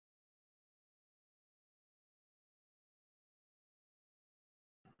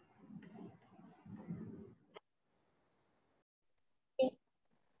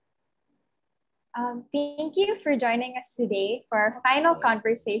Thank you for joining us today for our final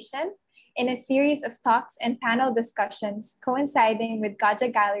conversation in a series of talks and panel discussions coinciding with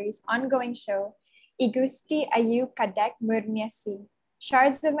Gajah Gallery's ongoing show, Igusti Ayu Kadek Murni,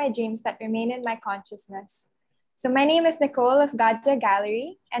 Shards of My Dreams That Remain in My Consciousness. So my name is Nicole of Gajah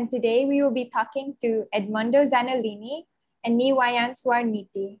Gallery, and today we will be talking to Edmondo Zanolini and Ni Wayan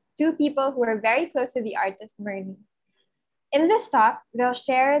Suarniti, two people who are very close to the artist Murni. In this talk, they'll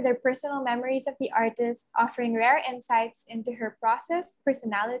share their personal memories of the artist, offering rare insights into her process,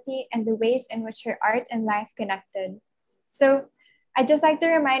 personality, and the ways in which her art and life connected. So I'd just like to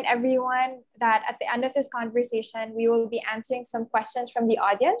remind everyone that at the end of this conversation, we will be answering some questions from the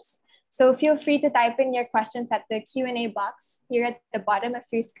audience. So feel free to type in your questions at the Q&A box here at the bottom of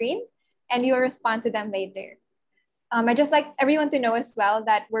your screen, and we'll respond to them later. I'd just like everyone to know as well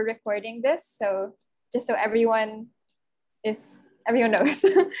that we're recording this, so just so everyone knows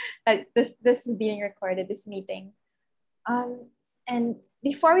that this is being recorded, this meeting. And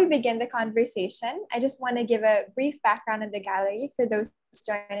before we begin the conversation, I just want to give a brief background on the gallery for those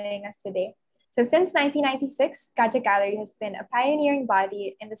joining us today. So since 1996, Gajah Gallery has been a pioneering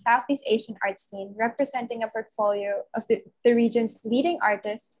body in the Southeast Asian art scene, representing a portfolio of the region's leading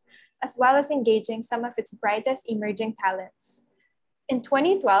artists, as well as engaging some of its brightest emerging talents. In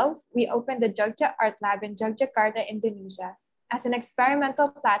 2012, we opened the Jogja Art Lab in Yogyakarta, Indonesia, as an experimental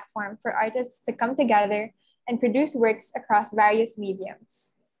platform for artists to come together and produce works across various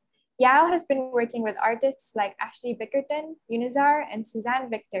mediums. Yao has been working with artists like Ashley Bickerton, Unizar, and Suzanne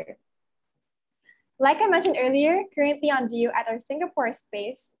Victor. Like I mentioned earlier, currently on view at our Singapore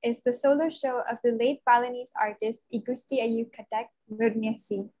space is the solo show of the late Balinese artist Igusti Ayu Kadek Murni,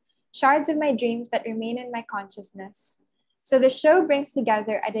 Shards of My Dreams That Remain in My Consciousness. So the show brings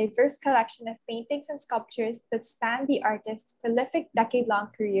together a diverse collection of paintings and sculptures that span the artist's prolific decade-long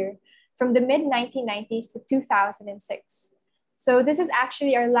career from the mid-1990s to 2006. So this is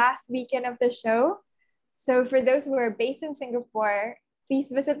actually our last weekend of the show. So for those who are based in Singapore,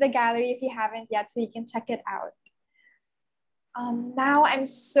 please visit the gallery if you haven't yet so you can check it out. Now I'm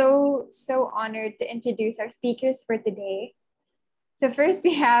so honored to introduce our speakers for today. So first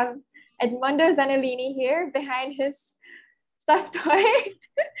we have Edmondo Zanolini here behind his stuffed toy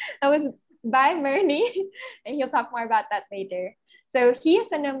that was by Murni, and he'll talk more about that later. So he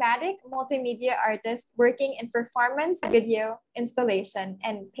is a nomadic multimedia artist working in performance, video, installation,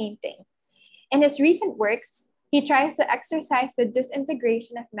 and painting. In his recent works, he tries to exercise the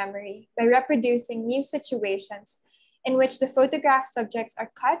disintegration of memory by reproducing new situations in which the photograph subjects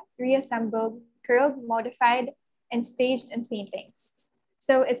are cut, reassembled, curled, modified, and staged in paintings.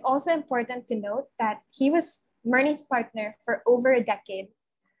 So it's also important to note that he was Murni's partner for over a decade,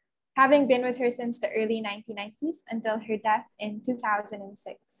 having been with her since the early 1990s until her death in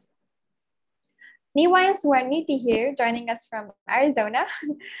 2006. Ni Wayan Suarniti here, joining us from Arizona,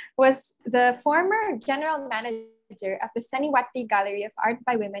 was the former general manager of the Seniwati Gallery of Art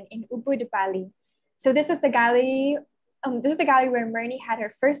by Women in Ubud, Bali. So this was the gallery where Murni had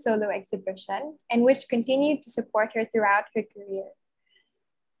her first solo exhibition and which continued to support her throughout her career.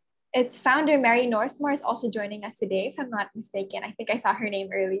 Its founder, Mary Northmore, is also joining us today, if I'm not mistaken. I think I saw her name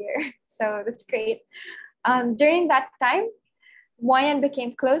earlier, so that's great. During that time, Wayan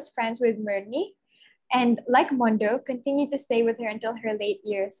became close friends with Murni, and like Mondo, continued to stay with her until her late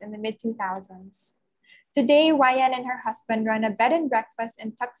years in the mid-2000s. Today, Wayan and her husband run a bed and breakfast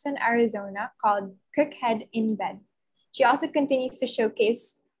in Tucson, Arizona called Crookhead in Bed. She also continues to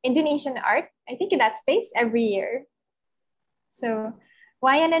showcase Indonesian art, I think in that space, every year. So,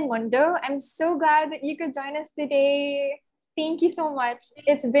 Wayan and Mondo, I'm so glad that you could join us today. Thank you so much.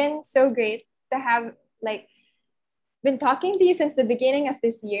 It's been so great to have been talking to you since the beginning of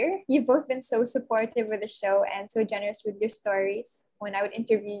this year. You've both been so supportive with the show and so generous with your stories when I would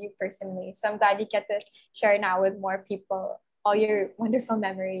interview you personally. So I'm glad you get to share now with more people all your wonderful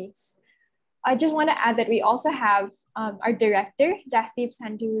memories. I just want to add that we also have our director, Jasdeep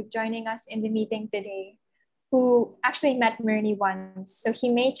Sandhu, joining us in the meeting today, who actually met Murni once. So he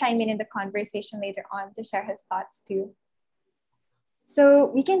may chime in the conversation later on to share his thoughts too. So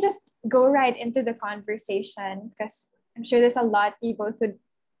we can just go right into the conversation because I'm sure there's a lot you both would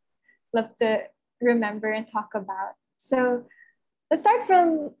love to remember and talk about. So let's start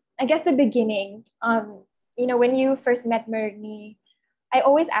from, I guess, the beginning. When you first met Murni, I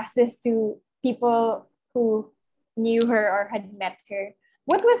always ask this to people who knew her or had met her.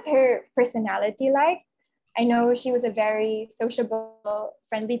 What was her personality like? I know she was a very sociable,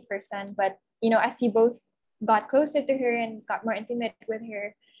 friendly person, but as you both got closer to her and got more intimate with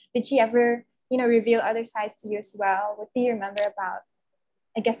her, did she ever, reveal other sides to you as well? What do you remember about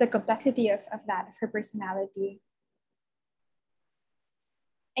I guess, the complexity of that, of her personality.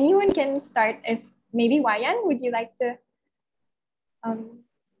 Anyone can start. If maybe Wayan, would you like to?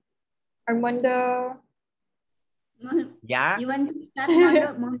 Armando. Yeah. You want to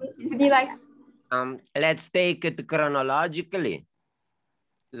start, Mondo? Would you like? Let's take it chronologically.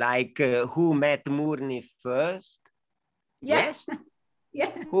 Like who met Murni first? Yeah. Yes.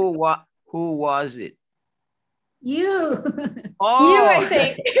 Yeah. Who was it? You. Oh, you, I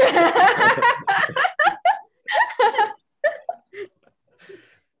think.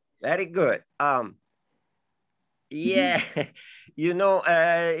 Very good. Yeah, you know,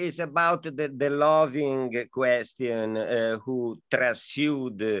 it's about the loving question. Who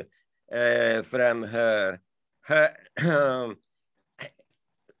pursued from her.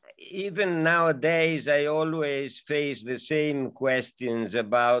 Even nowadays, I always face the same questions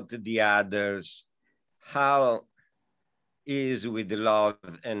about the others. How is with love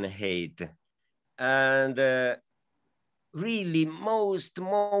and hate? And really, most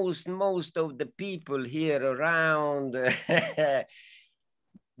of the people here around,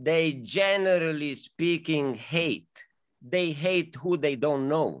 they generally speaking hate. They hate who they don't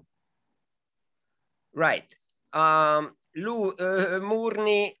know. Right. Murni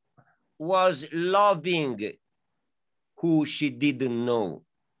was loving who she didn't know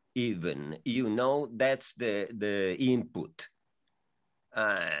even, you know, that's the input.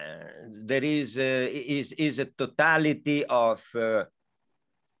 There is a totality of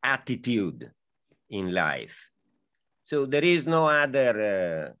attitude in life. So there is no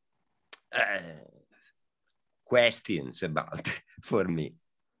other questions about for me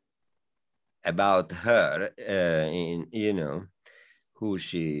about her, you know, who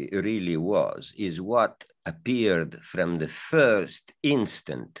she really was, is what appeared from the first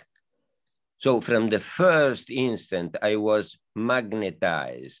instant. So from the first instant, I was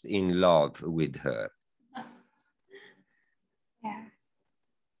magnetized in love with her. Yeah.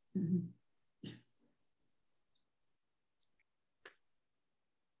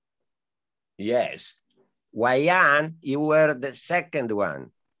 Yes. Wayan, you were the second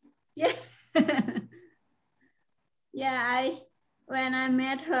one. Yes. Yeah, when I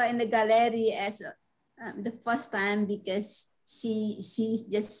met her in the gallery as the first time, because she's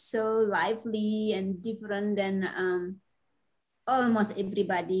just so lively and different than almost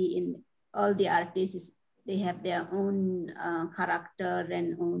everybody in all the artists. They have their own character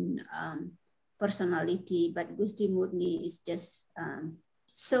and own personality, but Gusti Murni is just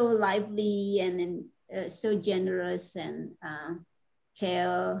so lively and so generous and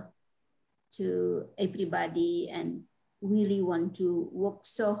care to everybody and really want to work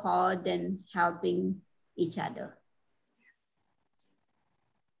so hard and helping each other.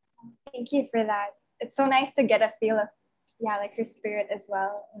 Thank you for that. It's so nice to get a feel of, yeah, like her spirit as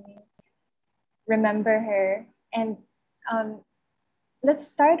well. And remember her. And let's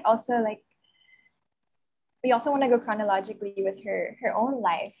start also, like, we also want to go chronologically with her own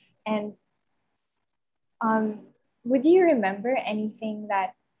life. And would you remember anything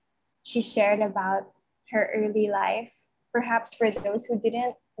that she shared about her early life? Perhaps for those who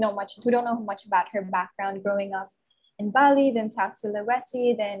didn't know much, who don't know much about her background growing up in Bali, then South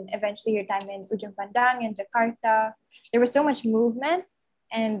Sulawesi, then eventually her time in Ujung Pandang in Jakarta. There was so much movement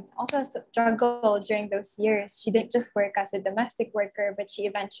and also a struggle during those years. She didn't just work as a domestic worker, but she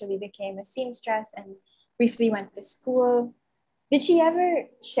eventually became a seamstress and briefly went to school. Did she ever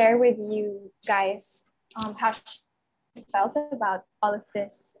share with you guys how she felt about all of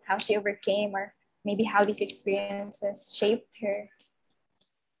this, how she overcame, or maybe how these experiences shaped her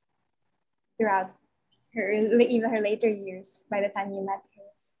throughout her, even her later years by the time you met her?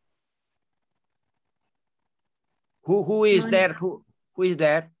 Who is there? Who is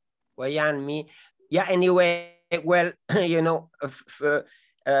that? Wayan, me? Yeah, anyway, well, you know,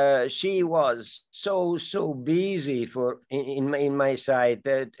 she was so busy in my side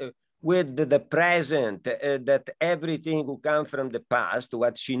with the present, that everything who come from the past,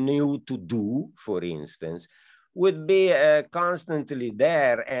 what she knew to do, for instance, would be constantly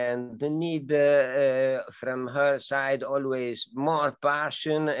there, and the need from her side always more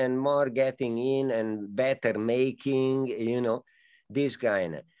passion and more getting in and better making, you know, this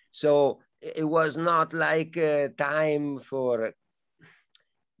kind of. So it was not like time for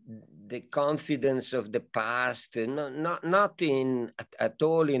the confidence of the past, not in at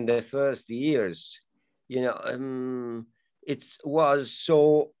all in the first years, you know. It was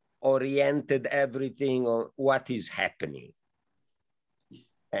so oriented everything on what is happening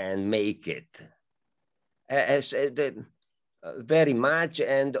and make it as very much.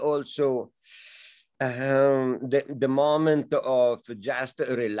 And also The moment of just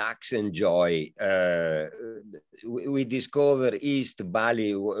relax and joy. We discover East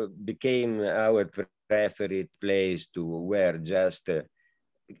Bali became our preferred place to where just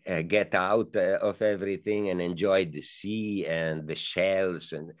get out of everything and enjoy the sea and the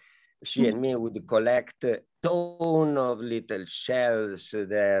shells. And she and me would collect a ton of little shells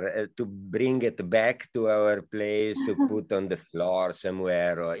there to bring it back to our place to put on the floor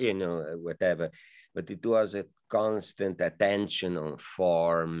somewhere, or whatever. But it was a constant attention on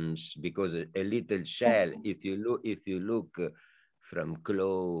forms, because a little shell, if you look from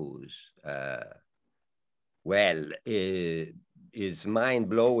close, well, is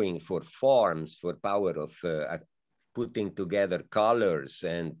mind-blowing for forms, for power of putting together colors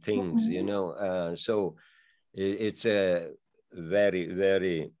and things, so it's a very,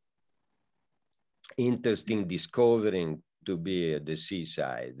 very interesting discovering to be at the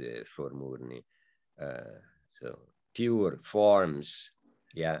seaside for Murni. So pure forms,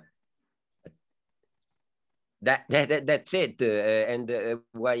 yeah. That's it. And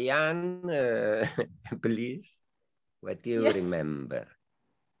Wayan, please, what do you remember?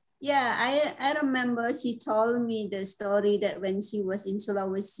 Yeah, I remember she told me the story that when she was in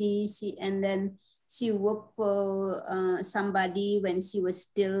Sulawesi, and then she worked for somebody when she was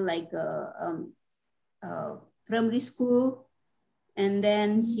still like primary school. And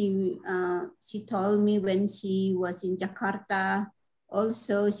then she told me when she was in Jakarta,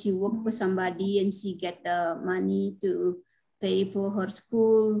 also she worked for somebody and she get the money to pay for her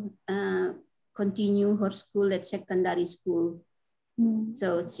school, continue her school at secondary school.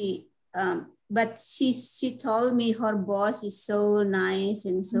 So but she told me her boss is so nice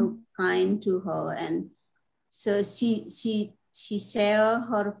and so kind to her, and so she shared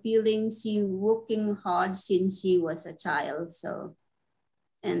her feelings. She working hard since she was a child. So,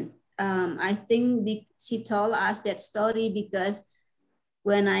 and I think she told us that story because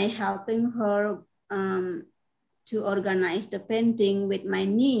when I helping her to organize the painting with my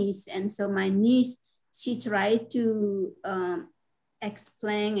niece, and so my niece, she tried to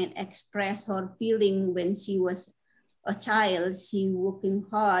explain and express her feeling when she was a child. She working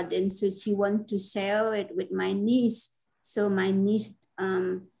hard, and so she want to share it with my niece. So my niece,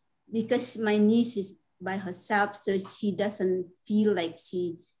 because my niece is by herself, so she doesn't feel like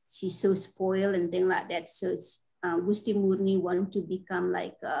she's so spoiled and things like that. So Gusti Murni want to become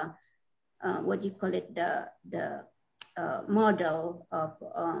like what do you call it, the model of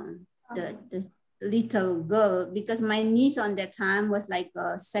the little girl, because my niece on that time was like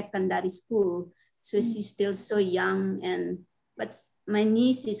a secondary school, so she's still so young. But my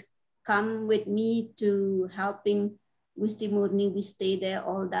niece is come with me to helping Gusti Murni. We stay there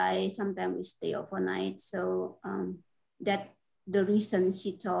all day, sometimes we stay overnight. So that the reason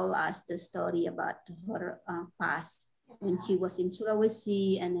she told us the story about her past when she was in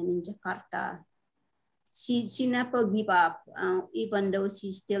Sulawesi and then in Jakarta. She never give up, even though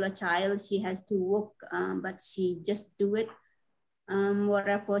she's still a child. She has to work, but she just do it,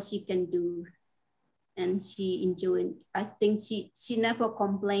 whatever she can do, and she enjoy it. I think she never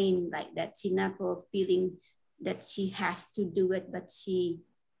complained like that. She never feeling that she has to do it, but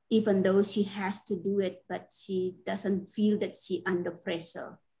even though she has to do it, but she doesn't feel that she under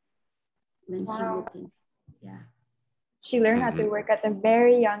pressure when she working. Yeah. She learned how to work at a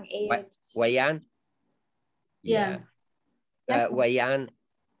very young age. Wayan? Yeah. Wayan,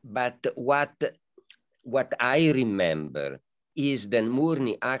 but what I remember is that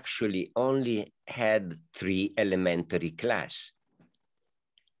Murni actually only had 3 elementary class.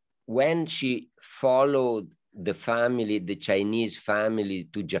 When she followed the family, the Chinese family,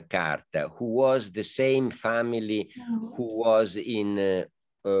 to Jakarta, who was the same family who was in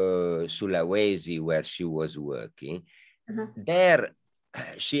Sulawesi where she was working, there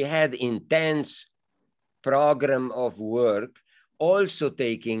she had intense program of work, also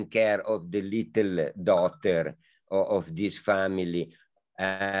taking care of the little daughter of this family,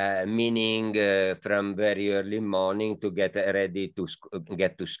 meaning from very early morning to get ready to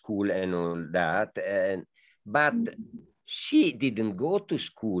get to school and all that. But she didn't go to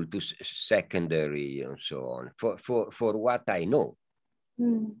school, to secondary and so on, for what I know.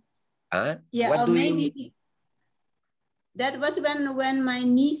 Yeah, what or maybe that was when my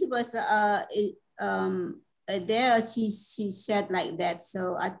niece was there. She said like that,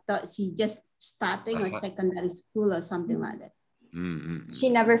 so I thought she just starting a secondary school or something like that. She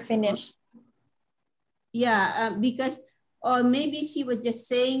never finished. Yeah, because, or maybe she was just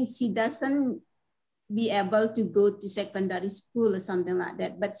saying she doesn't be able to go to secondary school or something like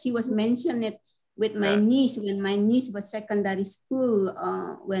that. But she was mentioning it with my niece when my niece was secondary school,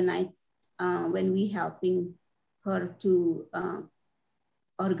 when I when we helping her to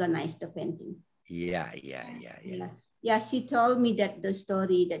organize the painting. Yeah. Yeah, she told me that the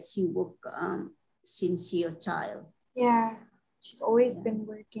story that she worked since she was a child. Yeah, she's always been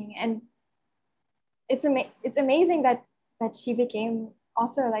working, and it's amazing that she became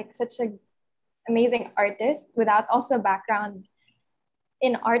also like such an amazing artist without also background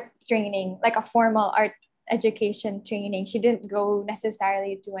in art training, like a formal art education training. She didn't go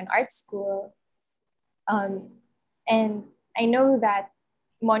necessarily to an art school. And I know that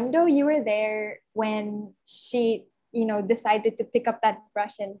Mondo, you were there when she, decided to pick up that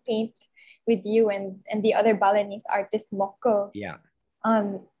brush and paint with you and the other Balinese artist Moko. Yeah.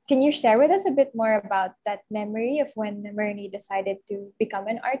 Can you share with us a bit more about that memory of when Murni decided to become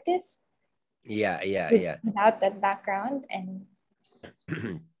an artist? Yeah. Without that background and.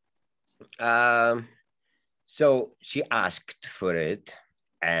 So she asked for it,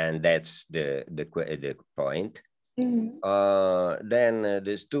 and that's the point. Mm-hmm. Then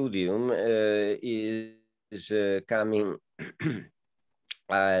the studium is coming.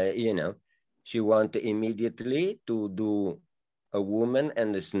 She wanted immediately to do a woman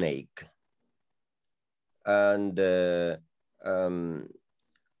and a snake, and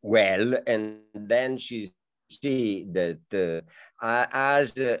and then she see that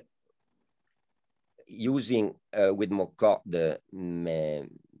as using with Moko the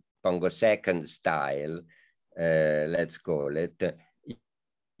Pongo second style, let's call it,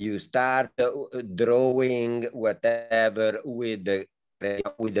 you start drawing whatever with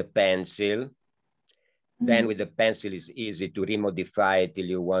the pencil. Mm-hmm. Then with the pencil it's easy to remodify till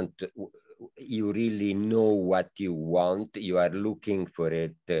you want. You really know what you want. You are looking for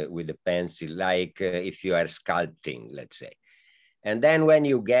it with the pencil, like if you are sculpting, let's say. And then when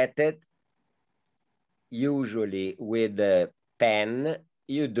you get it, usually with the pen,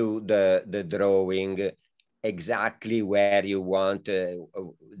 you do the drawing exactly where you want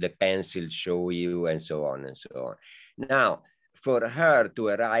the pencil show you, and so on and so on. Now, for her to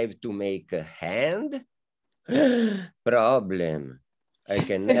arrive to make a hand, problem. I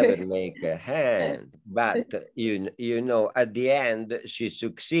can never make a hand, but you know, at the end she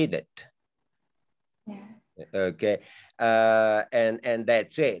succeeded. Yeah. Okay, and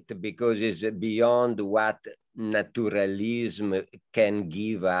that's it, because it's beyond what naturalism can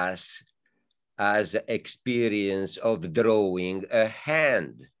give us as experience of drawing a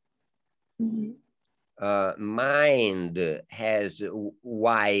hand. Mm-hmm. Mind has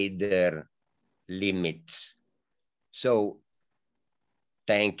wider limits. So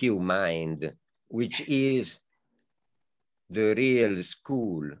thank you, mind, which is the real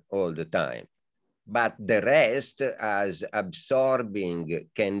school all the time. But the rest, as absorbing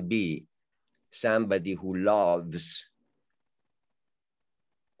can be somebody who loves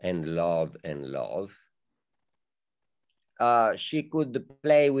and love and love, she could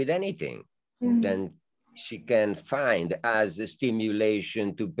play with anything. Mm-hmm. Then she can find as a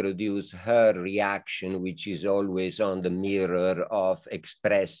stimulation to produce her reaction, which is always on the mirror of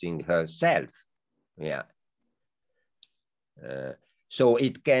expressing herself. Yeah. So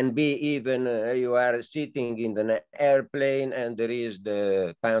it can be even you are sitting in an airplane and there is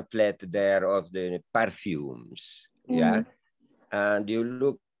the pamphlet there of the perfumes. Mm-hmm. Yeah. And you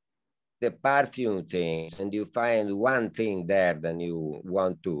look the perfume things and you find one thing there, then you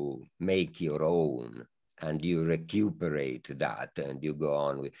want to make your own and you recuperate that and you go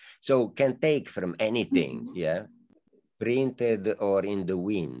on with. So can take from anything, mm-hmm. Yeah, printed or in the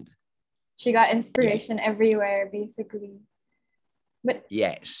wind. She got inspiration everywhere, basically. But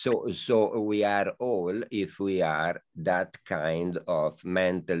yes, so we are all, if we are that kind of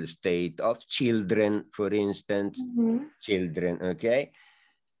mental state of children, for instance, mm-hmm. Children, okay?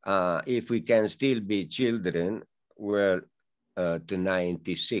 If we can still be children, well, to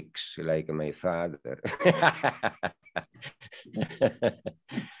 96, like my father.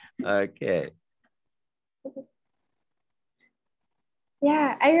 Okay.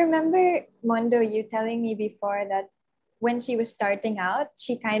 Yeah, I remember, Mondo, you telling me before that when she was starting out,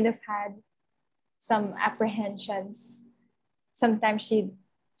 she kind of had some apprehensions. Sometimes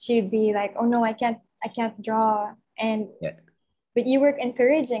she'd be like, "Oh no, I can't draw," and yeah. But you were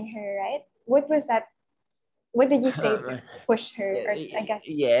encouraging her, right? What was that? What did you say to push her? Or I guess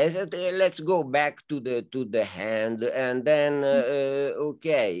yes. Let's go back to the hand, and then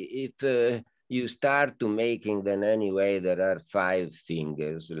okay, if you start to making, then anyway there are 5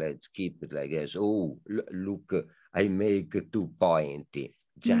 fingers. Let's keep it like this. Oh, look, I make too pointy.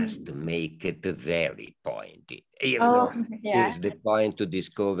 Just make it very pointy. You know, yeah. Here's the point to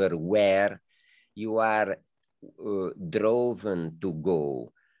discover where you are driven to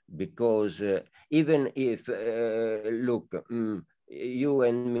go. because even if, look, you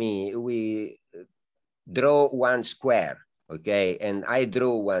and me, we draw one square, okay? And I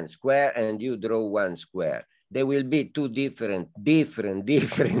draw one square and you draw one square. There will be two different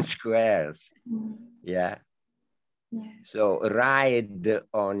squares. Yeah. Yeah. So ride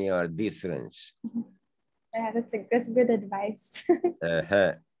on your difference. Yeah, that's good advice.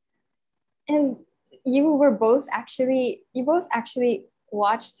 Uh-huh. And you both actually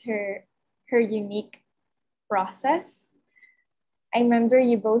watched her unique process. I remember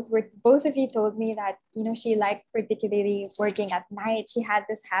both of you told me that, she liked particularly working at night. She had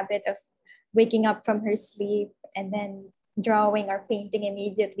this habit of waking up from her sleep and then drawing or painting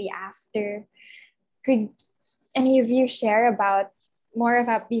immediately after. Could any of you share more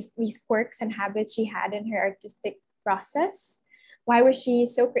about these quirks and habits she had in her artistic process? Why was she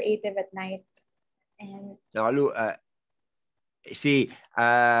so creative at night? And Now, look, see,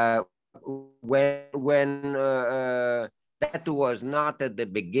 that was not at the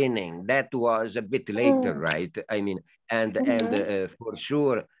beginning. That was a bit later, right? I mean, and for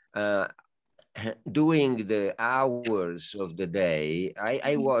sure, during the hours of the day,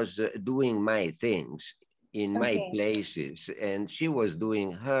 I was doing my things in my places, and she was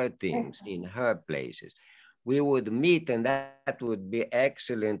doing her things in her places. We would meet, and that would be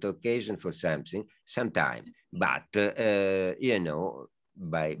excellent occasion for something sometimes. But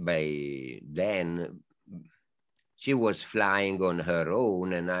by then she was flying on her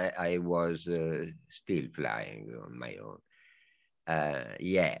own, and I was still flying on my own.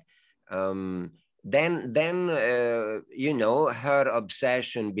 Yeah. Then her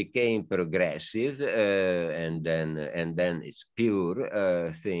obsession became progressive, and then it's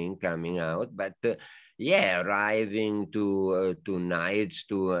pure thing coming out. But yeah, arriving to nights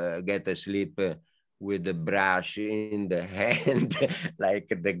to get asleep with the brush in the hand, like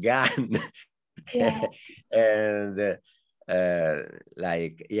the gun, yeah. and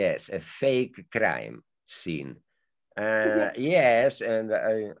like, yes, a fake crime scene. Yes, and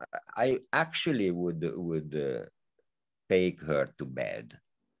I actually would take her to bed.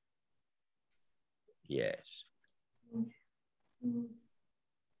 Yes.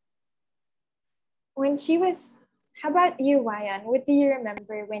 When she was, how about you, Wayan? What do you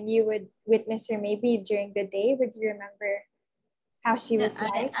remember when you would witness her? Maybe during the day, would you remember how she No, was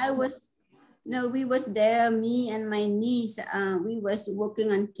like? we was there, me and my niece. We was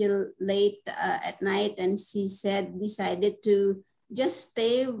working until late at night, and she decided to just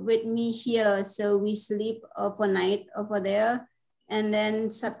stay with me here. So we sleep overnight over there. And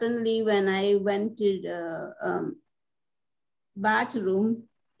then suddenly when I went to the bathroom,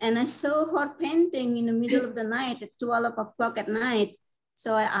 and I saw her painting in the middle of the night at 12 o'clock at night.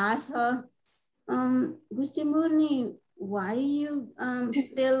 So I asked her, Gusti Murni, why are you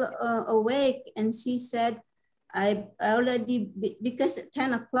still awake? And she said, I already, because at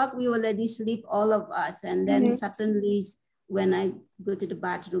 10 o'clock we already sleep, all of us. And then suddenly when I go to the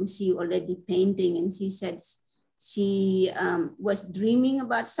bathroom, she already painting, and she said she was dreaming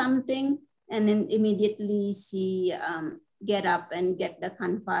about something, and then immediately she get up and get the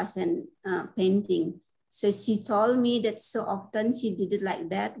canvas and painting. So she told me that so often she did it like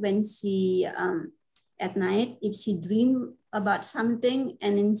that when she, at night, if she dreamed about something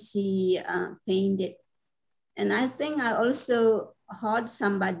and then she painted. And I think I also heard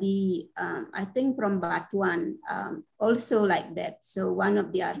somebody, I think from Batuan, also like that. So one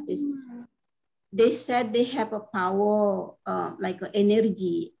of the artists, they said they have a power, like an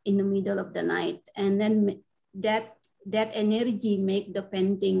energy in the middle of the night. And then that energy make the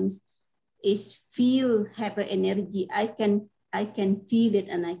paintings have an energy. I can feel it,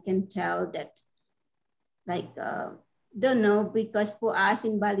 and I can tell that, like, don't know, because for us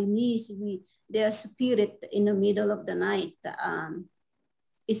in Balinese, their spirit in the middle of the night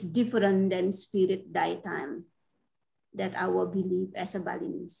is different than spirit daytime, that our belief as a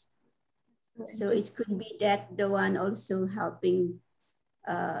Balinese. So it could be that the one also helping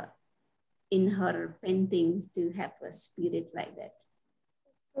in her paintings to have a spirit like that.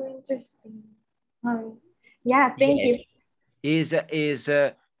 So interesting. Yeah, thank you. Is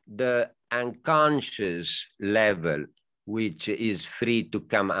the unconscious level, which is free to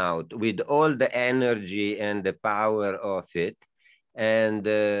come out with all the energy and the power of it, and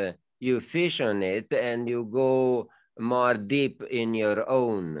you fish on it and you go more deep in your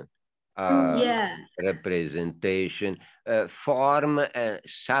own representation. Form and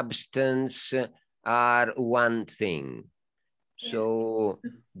substance are one thing. So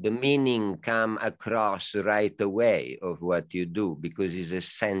the meaning come across right away of what you do, because it's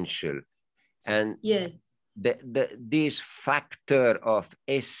essential. And yes, this factor of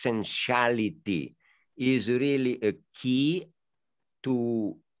essentiality is really a key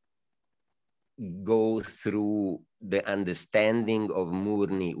to go through the understanding of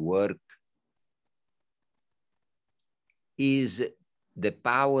Murni work, is the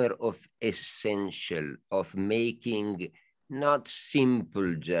power of essential, of making not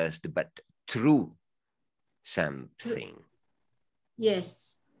simple just, but true something.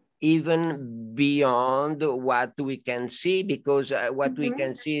 Yes. Even beyond what we can see, because what we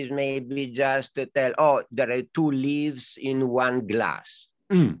can see is maybe just to tell, oh, there are two leaves in one glass.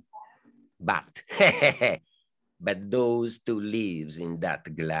 But, but those two leaves in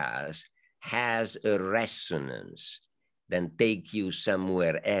that glass has a resonance, then take you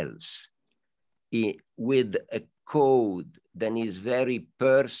somewhere else with a code that is very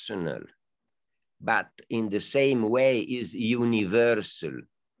personal, but in the same way is universal.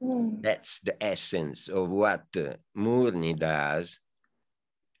 That's the essence of what Murni does.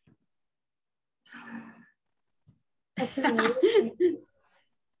 That's amazing.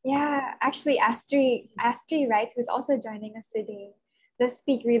 Yeah, actually, Astri Wright, who's also joining us today, does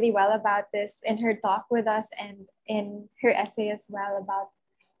speak really well about this in her talk with us and in her essay as well about,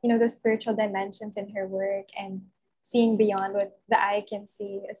 you know, the spiritual dimensions in her work and seeing beyond what the eye can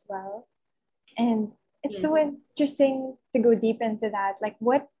see as well. And it's so interesting to go deep into that. Like,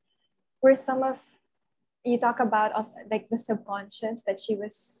 what were some of, you talk about also like the subconscious that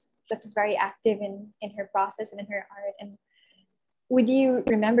was very active in her process and in her art. And would you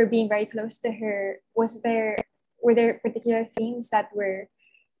remember being very close to her? Were there particular themes that were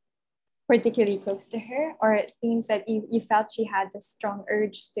particularly close to her, or themes that you felt she had a strong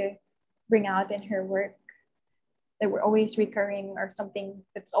urge to bring out in her work that were always recurring, or something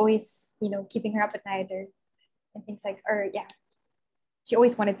that's always, you know, keeping her up at night, or and things like, or yeah, she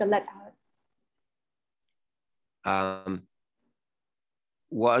always wanted to let out?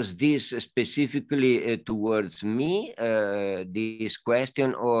 Was this specifically towards me, this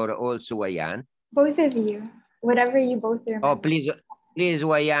question, or also Wayan? Both of you, whatever you both remember. Oh, please,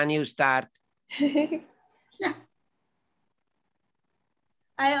 Wayan, you start.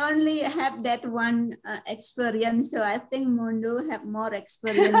 I only have that one experience, so I think Mondo have more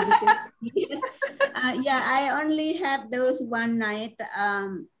experience because yeah, I only have those one night.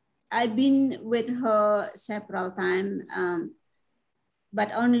 I've been with her several times,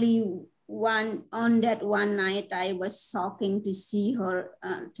 but only on that one night I was shocking to see her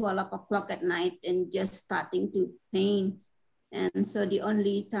 12 o'clock at night and just starting to paint. And so the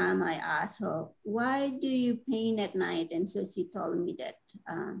only time I asked her, why do you paint at night? And so she told me that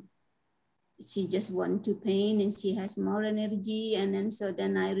she just wants to paint and she has more energy. And then so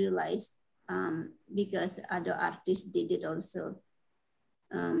then I realized because other artists did it also,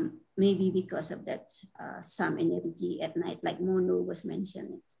 maybe because of that some energy at night, like Mondo was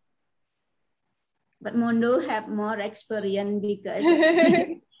mentioning. But Mondo have more experience because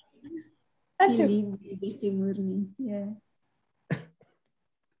he lived with Murni. Yeah.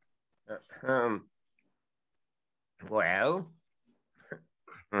 Well,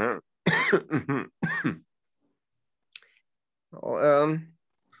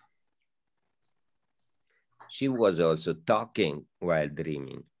 she was also talking while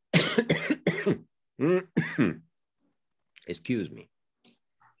dreaming. Excuse me.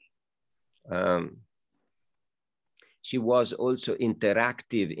 She was also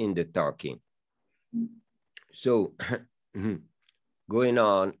interactive in the talking. So going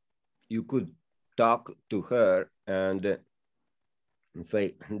on, you could talk to her, and if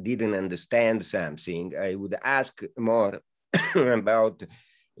I didn't understand something, I would ask more about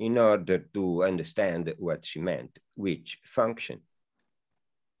in order to understand what she meant, which function.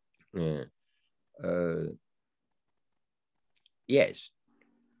 Yes.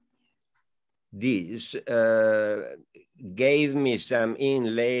 This gave me some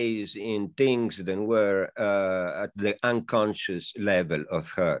inlays in things that were at the unconscious level of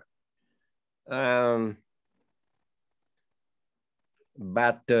her.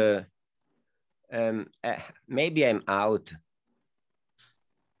 But maybe I'm out.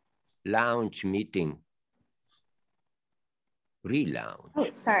 Lounge meeting. Relaunch.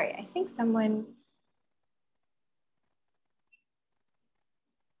 Oh, sorry. I think someone...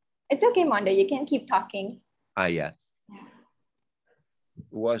 It's okay, Mondo. You can keep talking. Ah, yeah.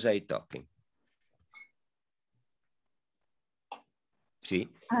 Was I talking? See?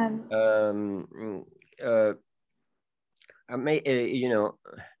 You know,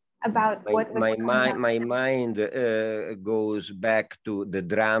 about what was going on? My mind goes back to the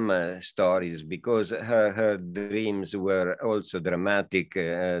drama stories, because her dreams were also dramatic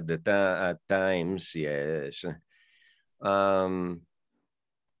at times, yes.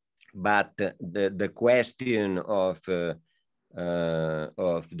 But the question of the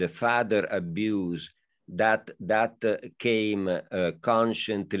father abuse, that came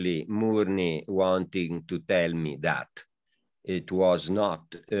consciently, Murni wanting to tell me that. It was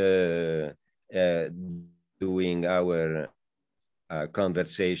not doing our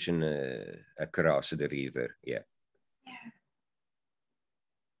conversation across the river. Yeah.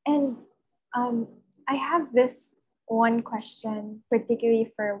 And I have this one question, particularly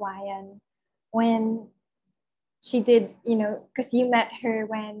for Wayan, when she did, because you met her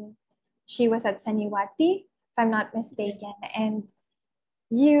when she was at Seniwati, if I'm not mistaken, and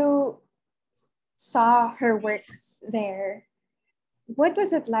you saw her works there. What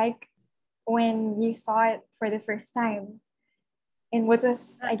was it like when you saw it for the first time? And what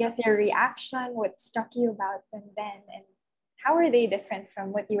was, I guess, your reaction? What struck you about them then? And how are they different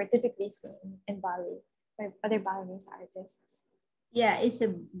from what you were typically seeing in Bali or other Balinese artists? Yeah, it's a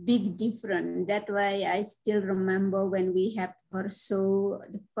big difference. That's why I still remember when we had her show,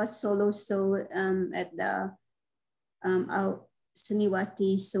 the first solo show at the our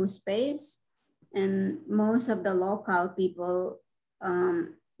Seniwati show space. And most of the local people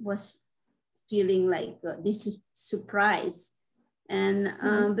was feeling like this surprise. And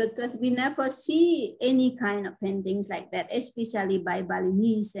because we never see any kind of paintings like that, especially by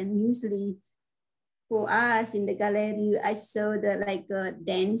Balinese. And usually for us in the gallery, I saw the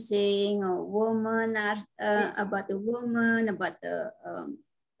dancing or woman, about the woman, about the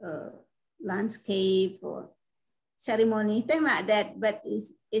landscape or ceremony, thing like that. But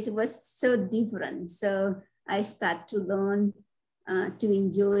it was so different. So I start to learn to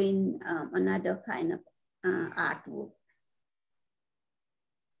enjoy another kind of artwork.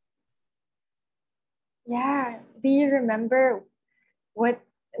 Yeah. Do you remember what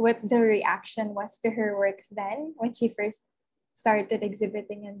the reaction was to her works then when she first started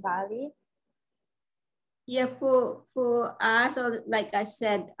exhibiting in Bali? Yeah, for us, or like I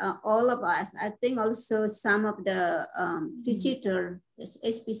said, all of us, I think also some of the visitor,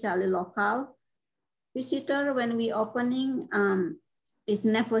 especially local visitor, when we opening, is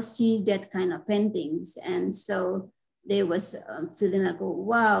never see that kind of paintings. And so they was feeling like, oh,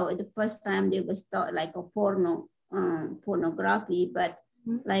 wow, the first time they was thought like a pornography, but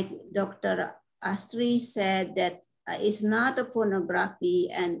like Dr. Astri said that it's not a pornography,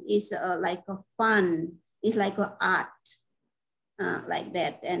 and it's like a fun, it's like an art, like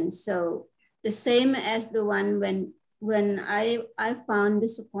that. And so the same as the one when I found the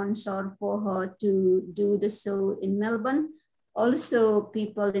sponsor for her to do the show in Melbourne, also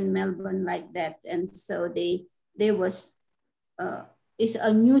people in Melbourne like that. And so they was, it's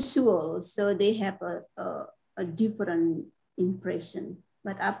unusual. So they have a different impression,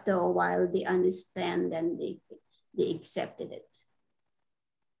 but after a while they understand and they accepted it.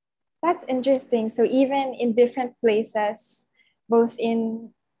 That's interesting. So even in different places, both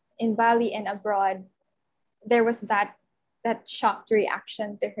in Bali and abroad, there was that shocked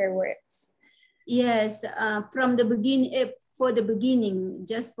reaction to her works. Yes, from the beginning, for the beginning,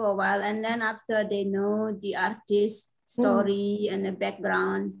 just for a while, and then after they know the artist's story and the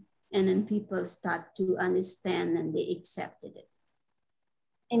background, and then people start to understand and they accepted it.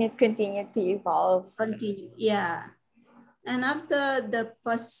 And it continued to evolve. Yeah. And after the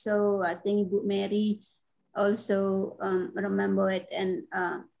first show, I think Bu Mary also remember it, and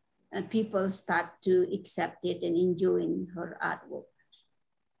people start to accept it and enjoying her artwork.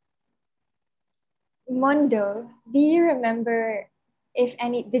 Mondo, do you remember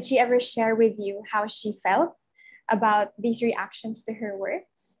did she ever share with you how she felt about these reactions to her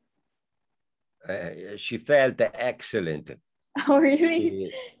works? She felt excellent. Oh,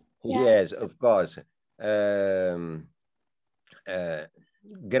 really? Yes, of course.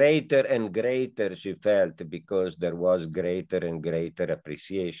 Greater and greater she felt, because there was greater and greater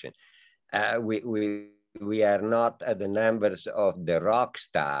appreciation. We are not at the numbers of the rock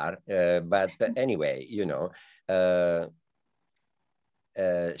star, but anyway,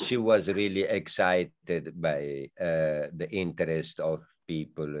 she was really excited by the interest of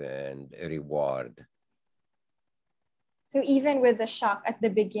people and reward. So even with the shock at the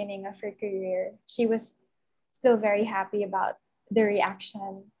beginning of her career, she was still very happy about the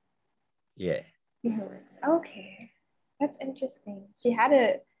reaction. Yeah. To her works. Okay, that's interesting. She had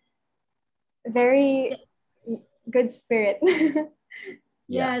a very good spirit.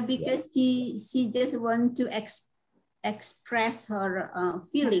 Yeah, because she just want to express her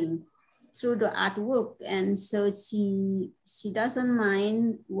feeling through the artwork. And so she doesn't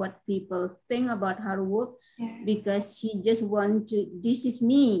mind what people think about her work, because she just want to, this is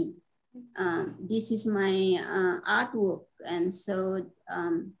me. This is my artwork. And so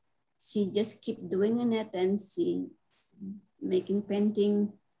she just keep doing it, and she making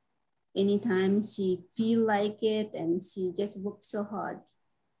painting anytime she feel like it, and she just works so hard.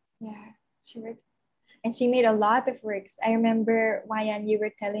 Yeah, she worked. And she made a lot of works. I remember, Wayan, you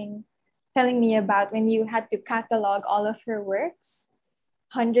were telling me about when you had to catalog all of her works,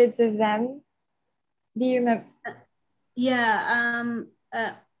 hundreds of them. Do you remember? Yeah,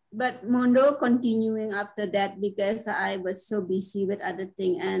 but Mondo continuing after that, because I was so busy with other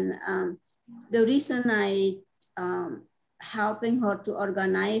thing. And the reason I helping her to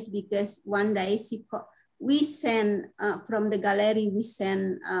organize, because one day we sent from the gallery, we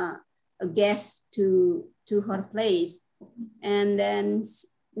sent a guest to her place, and then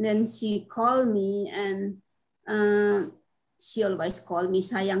she called me, and she always called me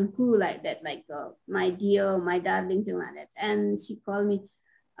sayangku, like that, like my dear, my darling, thing like that. And she called me,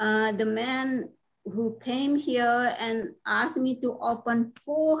 the man who came here and asked me to open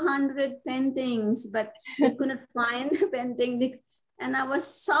 400 paintings, but they couldn't find the painting. And I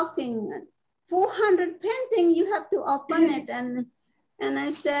was shocking. 400 painting, you have to open it. And I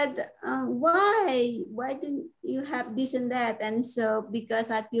said, why do you have this and that? And so,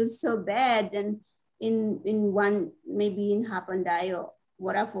 because I feel so bad, and in one, maybe in half a day or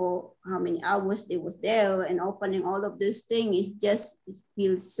whatever, how many hours they was there and opening all of those things, it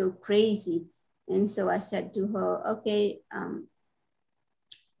feels so crazy. And so I said to her, okay,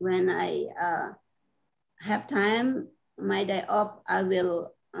 when I have time, my day off, I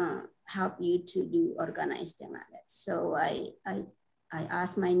will help you to do organized thing like that. So I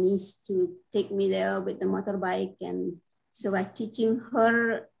asked my niece to take me there with the motorbike, and so I teaching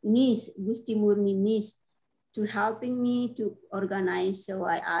her niece, Gusti Murni niece, to helping me to organize. So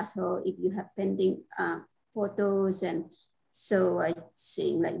I asked her if you have pending photos, and so I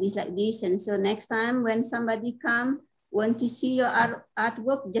saying like this. And so next time when somebody come, want to see your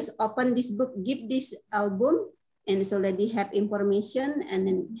artwork, just open this book, give this album, and so already have information, and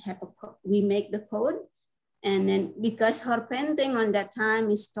then we make the code. And then because her painting on that time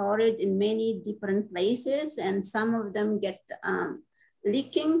is stored in many different places, and some of them get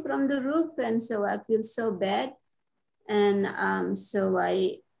leaking from the roof, and so I feel so bad. And so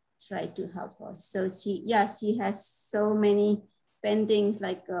I try to help her. So she has so many paintings,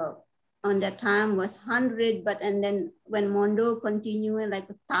 like on that time was 100, but and then when Mondo continued, like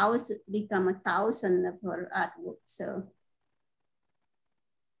 1,000, become 1,000 of her artwork. So.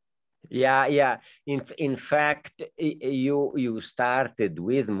 Yeah. In fact, you started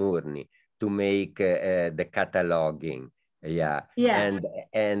with Murni to make the cataloging. Yeah.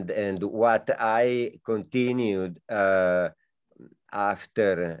 And what I continued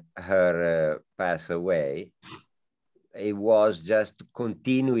after her pass away, it was just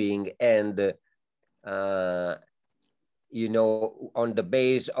continuing, and you know, on the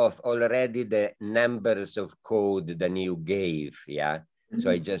base of already the numbers of code that you gave. Yeah. So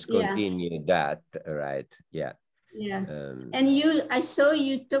I just continued that, right? Yeah. Yeah. And I saw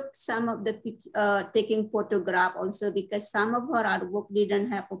you took some of the taking photograph also, because some of her artwork didn't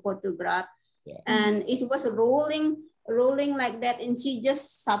have a photograph, and it was rolling like that, and she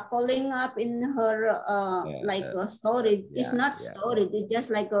just suppling up in her like a storage. It's not storage. It's just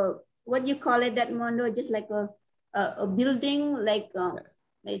like a, what you call it, that, Mondo? Just like a building, like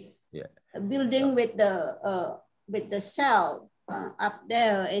it's a building with the cell. Up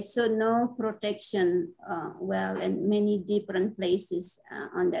there, so no protection well in many different places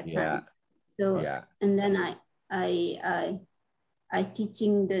on that time. So and then I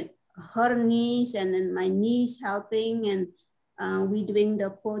teaching her niece, and then my niece helping, and we doing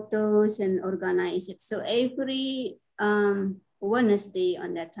the photos and organize it. So every Wednesday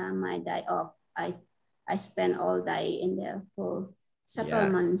on that time, my day off, I spend all day in there for several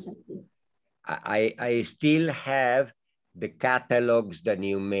months. I still have the catalogs that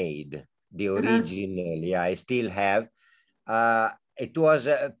you made, the original. I still have. It was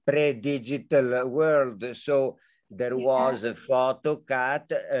a pre-digital world, so there was a photo cut,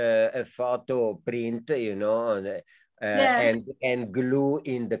 a photo print, you know, and glue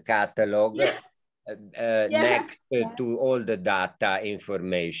in the catalog next to all the data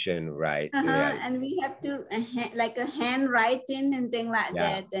information, right? And we have to like a handwriting and thing like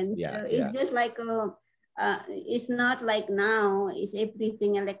that, and so it's just like a. It's not like now, it's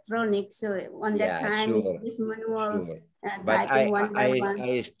everything electronic. So on that time, it's just manual But typing one by one.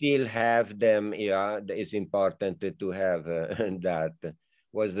 I still have them. Yeah, it's important to have that.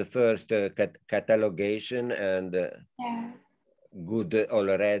 Was the first catalogation and Yeah. good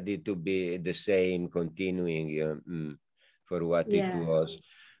already to be the same continuing for what it Yeah. was.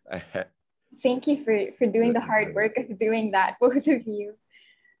 Thank you for doing the hard work of doing that, both of you.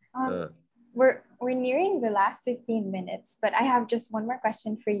 We're nearing the last 15 minutes, but I have just one more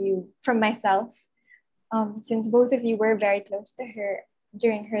question for you from myself. Since both of you were very close to her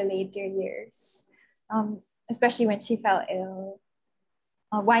during her later years, especially when she fell ill.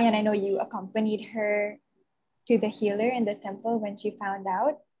 Wayan, I know you accompanied her to the healer in the temple when she found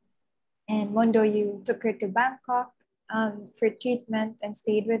out. And Mondo, you took her to Bangkok for treatment and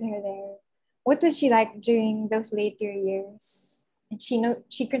stayed with her there. What was she like during those later years? And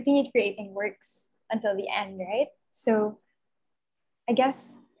she continued creating works until the end, right? So I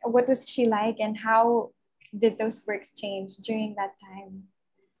guess, what was she like and how did those works change during that time?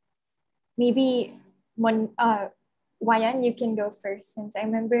 Maybe Wayan, you can go first, since I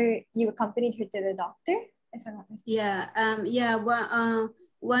remember you accompanied her to the doctor, if I'm not mistaken. Yeah.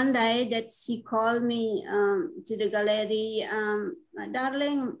 One day that she called me to the gallery,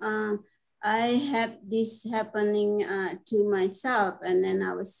 darling, I have this happening to myself, and then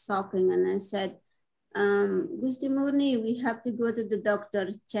I was shocking, and I said, Gusti Murni, we have to go to the doctor,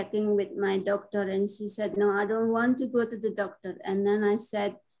 checking with my doctor, and she said, no, I don't want to go to the doctor. And then I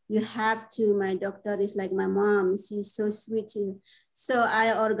said, you have to. My doctor is like my mom. She's so sweet. So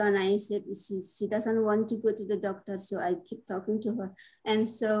I organized it. She doesn't want to go to the doctor, so I keep talking to her. And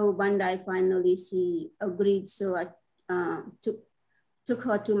so one day finally she agreed. So I took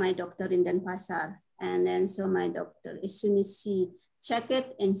her to my doctor in Denpasar. And then so my doctor, as soon as she checked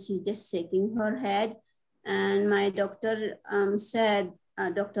it, and she just shaking her head. And my doctor said,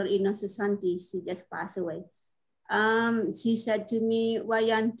 Dr. Ina Susanti, she just passed away. She said to me,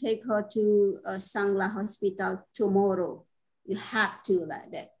 Wayan, take her to Sangla Hospital tomorrow. You have to,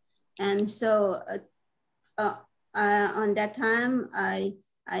 like that. And so on that time, I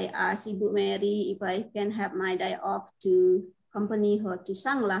asked Ibu Mary if I can have my day off to accompany her to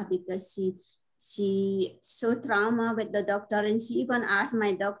Sangla, because she so trauma with the doctor, and she even asked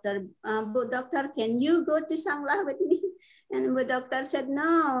my doctor, but doctor, can you go to Sangla with me? And the doctor said,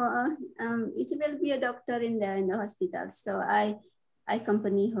 no, it will be a doctor in the hospital. So I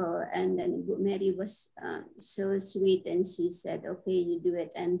accompany her, and then Mary was so sweet, and she said, okay, you do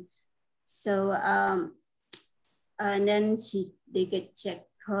it. And so, and then they get checked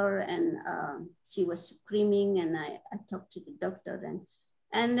her, and she was screaming, and I talked to the doctor,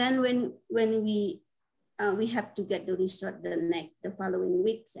 and then when we have to get the result the following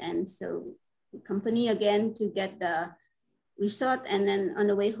weeks, and so we accompany again to get the resort, and then on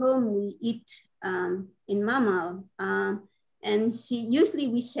the way home we eat in Mamal, and usually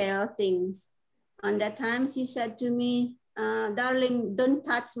we share things. On that time she said to me, darling, don't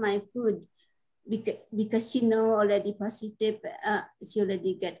touch my food, because she know already positive, she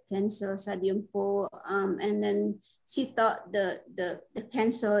already get cancer, stadium 4, and then she thought the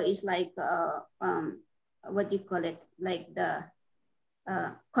cancer is like what do you call it, like the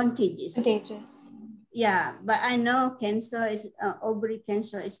contagious. Yeah, but I know cancer is ovary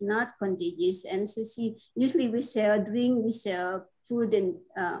cancer is not contagious, and so usually we share drink, we share food, and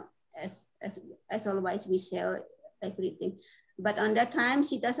as always we share everything. But on that time,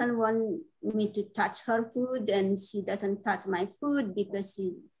 she doesn't want me to touch her food, and she doesn't touch my food because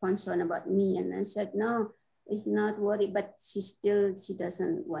she concerned about me. And I said, no, it's not worried, but she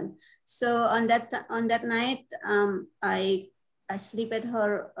doesn't want. So on that night, I sleep at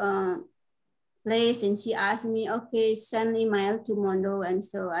her place, and she asked me, okay, send email to Mondo. And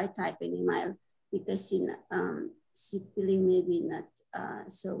so I type an email because she feeling maybe not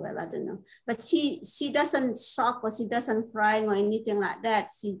so well, I don't know. But she doesn't shock, or she doesn't crying or anything like that.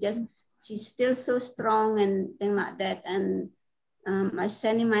 She's still so strong and thing like that. And I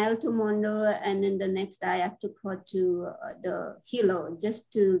sent email to Mondo, and then the next day I took her to the Hilo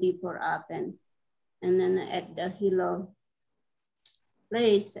just to lift her up, and then at the Hilo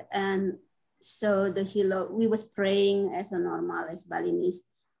place, and so the Hilo, we was praying as a normal as Balinese,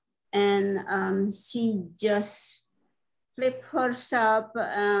 and she just flipped herself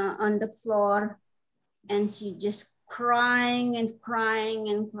on the floor, and she just crying and crying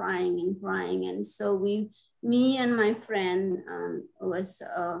and crying and crying. And so me and my friend was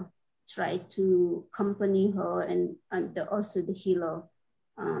try to accompany her, and also the Hilo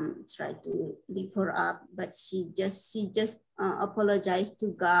try to lift her up, but she just apologized to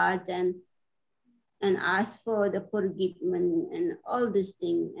God and asked for the forgiveness and all this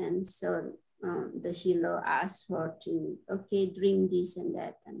thing. And so the healer asked her to, okay, drink this and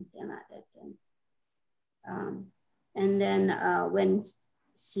that and like that. And then when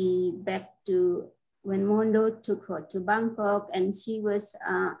she back to, when Mondo took her to Bangkok and she was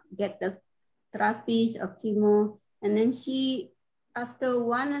get the therapies or chemo, and then she, after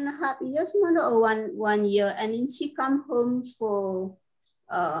 1.5 years, Mondo, or one year, and then she come home for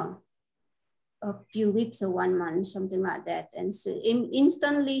a few weeks or 1 month, something like that. And so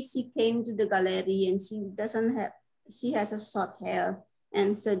instantly she came to the gallery, and she has a short hair.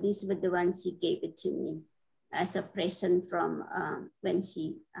 And so this was the one she gave it to me as a present from when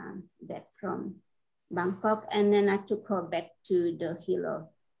she back from Bangkok. And then I took her back to the healer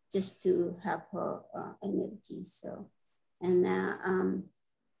just to have her energy. So, and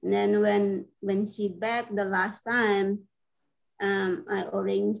then when she back the last time, I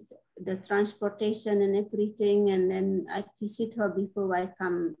arranged the transportation and everything, and then I visit her before I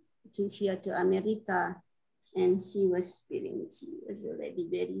come to here to America, and she was already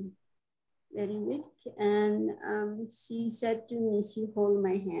very, very weak, and she said to me, she hold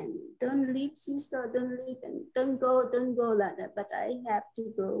my hand, "Don't leave, sister, don't leave, and don't go like that." But I have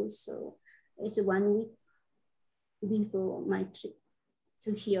to go, so it's 1 week before my trip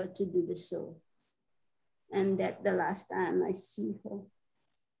to here to do the show, and that the last time I see her.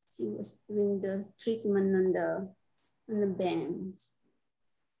 She was doing the treatment on the bands.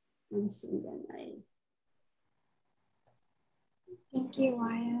 And so then Thank you,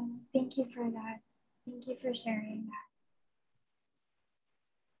 Wayan. Thank you for that. Thank you for sharing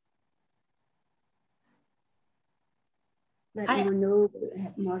that. But Mono will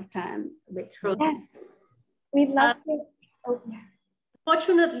have more time with her. Yes, we'd love to. Oh, yeah.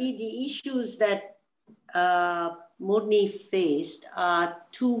 Fortunately, the issues that Murni faced are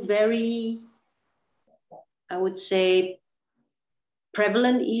two very, I would say,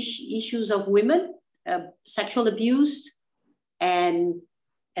 prevalent issues of women, sexual abuse and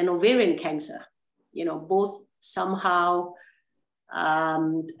ovarian cancer, you know, both somehow.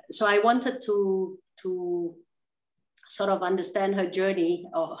 So I wanted to sort of understand her journey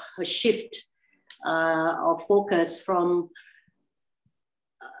or her shift of focus from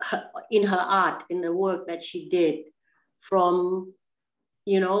in her art, in the work that she did, from,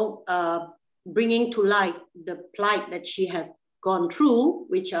 you know, bringing to light the plight that she had gone through,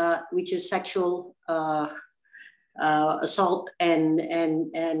 which is sexual assault and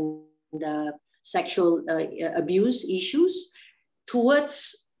sexual abuse issues,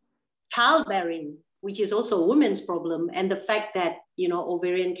 towards childbearing, which is also a women's problem, and the fact that, you know,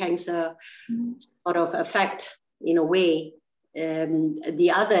 ovarian cancer sort of affect, in a way,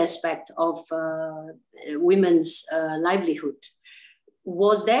 the other aspect of women's livelihood.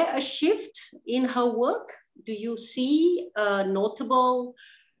 Was there a shift in her work? Do you see a notable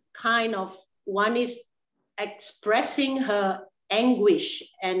kind of, one is expressing her anguish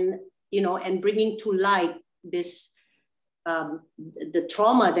and, you know, and bringing to light this, the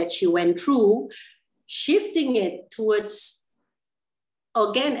trauma that she went through, shifting it towards,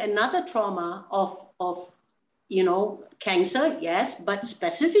 again, another trauma of, you know, cancer, yes, but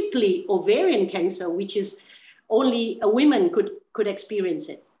specifically ovarian cancer, which is only a woman could experience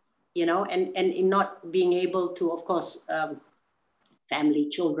it, you know, and in not being able to, of course, family,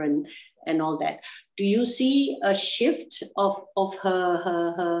 children, and all that. Do you see a shift of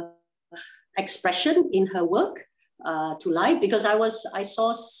her expression in her work to light? Because I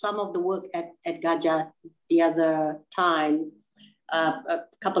saw some of the work at Gajah the other time, a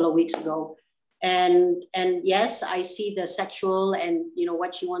couple of weeks ago. And yes, I see the sexual and, you know,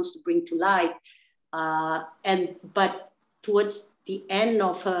 what she wants to bring to light. But towards the end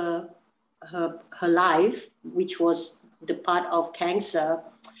of her life, which was the part of cancer,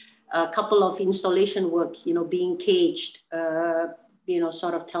 a couple of installation work, you know, being caged, you know,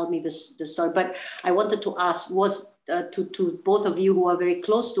 sort of tell me the story. But I wanted to ask, was to both of you who are very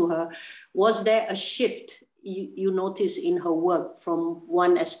close to her, was there a shift you notice in her work from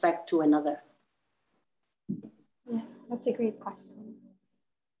one aspect to another? Yeah, that's a great question.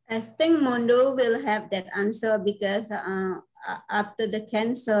 I think Mondo will have that answer because after the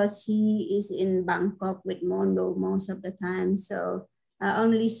cancer, she is in Bangkok with Mondo most of the time. So I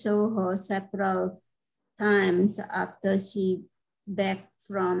only saw her several times after she back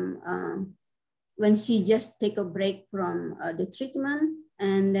from when she just take a break from the treatment.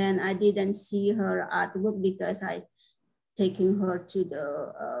 And then I didn't see her artwork because I taking her to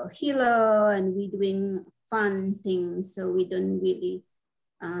the healer and we doing fun things. So we don't really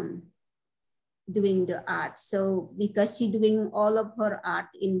doing the art. So because she doing all of her art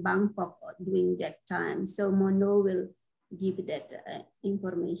in Bangkok during that time. So Mono will give that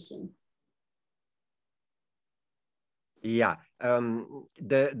information. Yeah,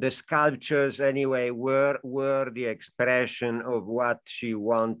 the sculptures anyway were the expression of what she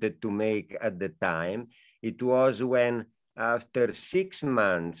wanted to make at the time. It was when, after 6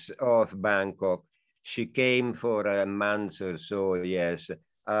 months of Bangkok, she came for a month or so, yes,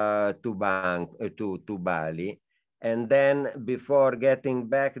 to Bali, and then before getting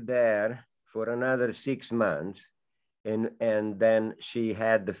back there for another 6 months, and then she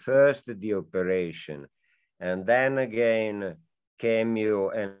had the operation, and then again cameo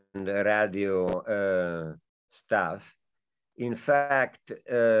and radio stuff. In fact,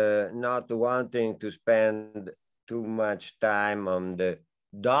 not wanting to spend too much time on the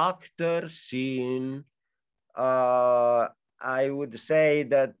doctor scene, I would say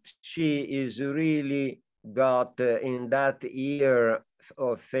that she is really got in that year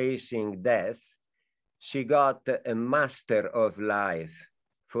of facing death, she got a master of life.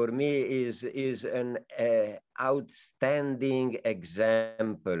 For me, is an outstanding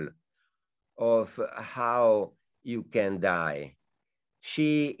example of how you can die.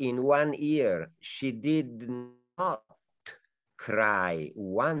 She, in 1 year, she did not cry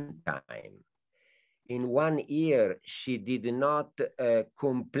one time. In 1 year, she did not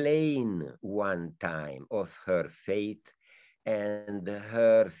complain one time of her fate and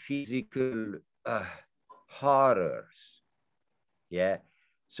her physical horrors. Yeah.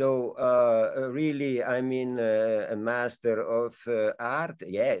 So really, I mean, a master of art,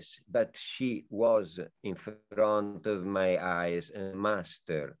 yes, but she was in front of my eyes a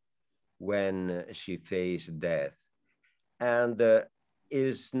master when she faced death. And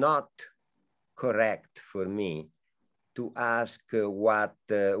is not correct for me to ask what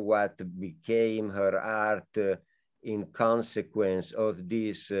became her art in consequence of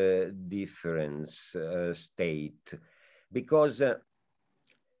this difference state, because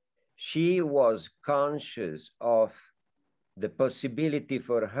she was conscious of the possibility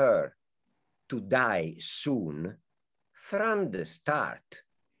for her to die soon from the start.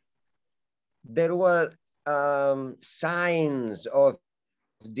 There were signs of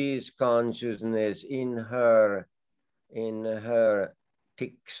this consciousness in her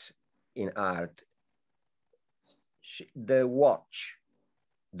tics in art. The watch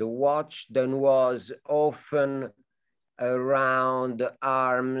then was often around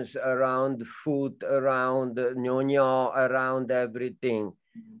arms, around foot, around nyonya, around everything,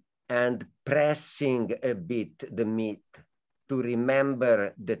 and pressing a bit the meat to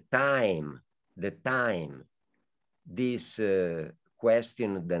remember the time. This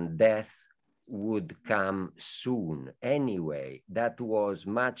question, then death would come soon anyway. That was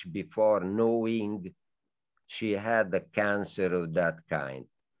much before knowing she had a cancer of that kind.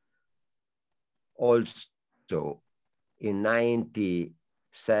 Also, in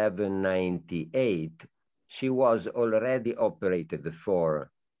 97, 98, she was already operated for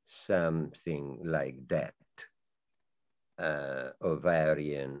something like that,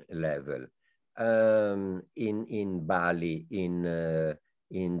 ovarian level, in Bali, in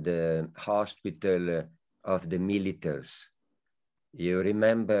the hospital of the militaries. You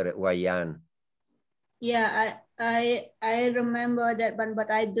remember, Wayan? Yeah, I remember that one, but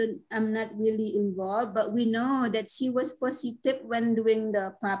I'm not really involved. But we know that she was positive when doing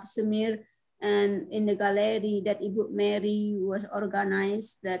the pap smear, and in the gallery that Ibu Mary was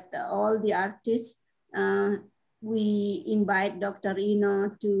organized, that all the artists, we invite Dr.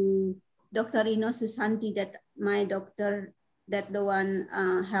 Ino Susanti, that my doctor, that the one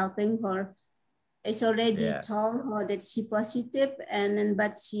helping her, is already told her that she positive, and then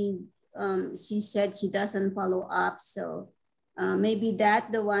but she said she doesn't follow up. So maybe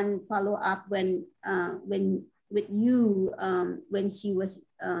that the one follow up when with you when she was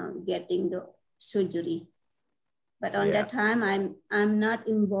getting the surgery. But on that time, I'm not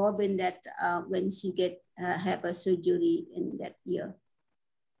involved in that when she have a surgery in that year.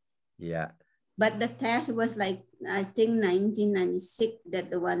 Yeah. But the test was like, I think 1996,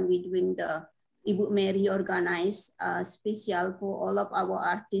 that the one we doing the Ibu Mary organized special for all of our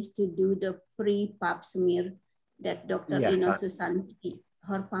artists to do the free pap smear that Dr. Ino Susanti,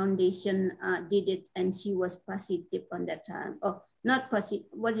 her foundation did it, and she was positive on that time. Oh, not positive,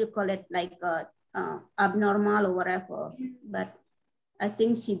 what do you call it, like abnormal or whatever. But I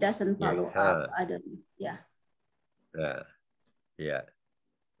think she doesn't follow up. I don't know. Yeah.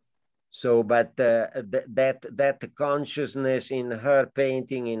 So, but that consciousness in her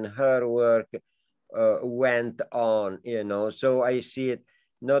painting, in her work, went on, you know. So I see it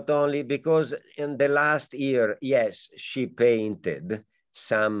not only because in the last year, yes, she painted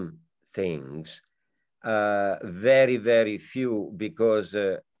some things, very, very few, because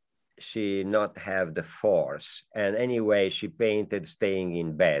she not have the force. And anyway, she painted staying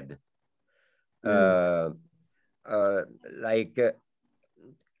in bed. Like,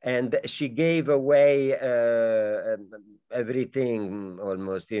 and she gave away everything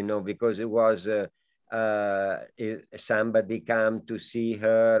almost, you know, because it was somebody come to see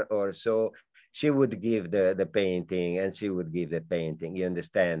her or so, she would give the painting and she would give the painting, you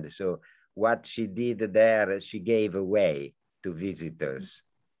understand? So what she did there, she gave away to visitors.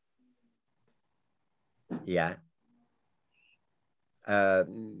 Yeah.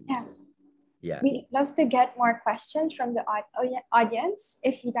 Yeah. We'd love to get more questions from the audience.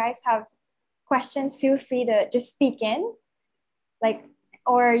 If you guys have questions, feel free to just speak in, like,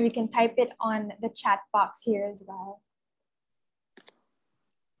 or you can type it on the chat box here as well.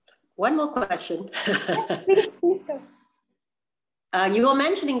 One more question. Please go. You were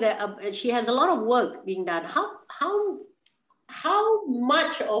mentioning that she has a lot of work being done. How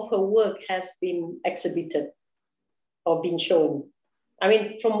much of her work has been exhibited or been shown? I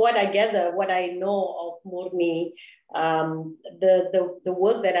mean, from what I gather, what I know of Murni, the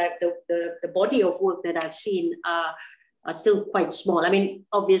work that the body of work that I've seen are still quite small. I mean,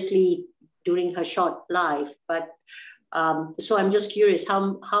 obviously during her short life, but so I'm just curious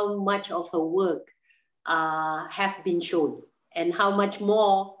how much of her work have been shown and how much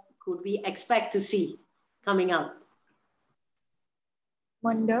more could we expect to see coming out?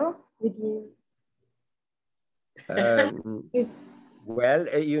 Mondo, with you. Well,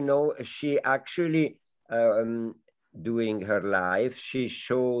 you know, she actually, during her life, she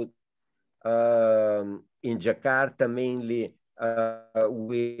showed in Jakarta mainly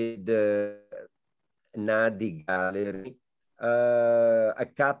with the Nadi Gallery, a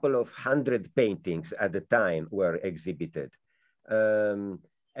couple of 100 paintings at the time were exhibited. And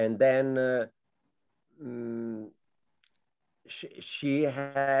then she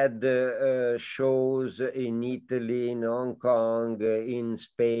had shows in Italy, in Hong Kong, in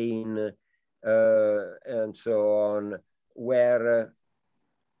Spain, and so on, where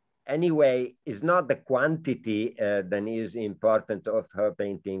anyway, it's not the quantity that is important of her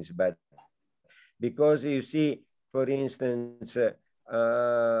paintings, but because you see, for instance, the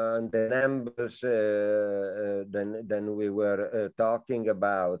numbers than we were talking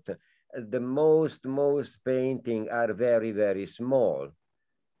about, the most painting are very, very small,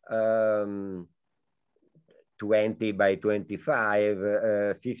 20 by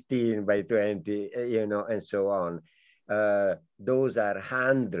 25, 15 by 20, you know, and so on. Those are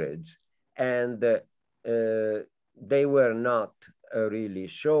hundreds, and they were not really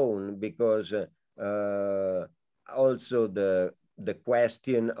shown because also the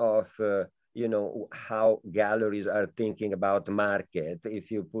question of you know, how galleries are thinking about market. If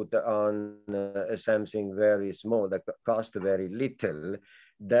you put on something very small that costs very little,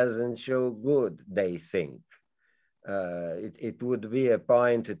 doesn't show good, they think. It would be a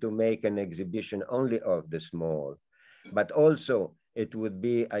point to make an exhibition only of the small, but also it would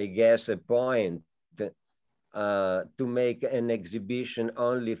be, I guess, a point to make an exhibition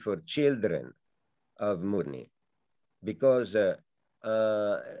only for children of Murni, because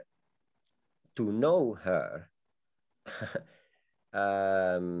to know her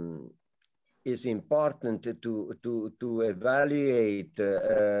is important to evaluate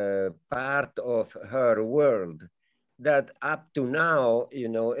part of her world that up to now, you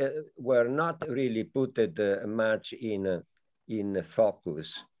know, were not really put much in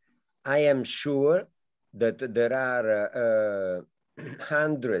focus. I am sure that there are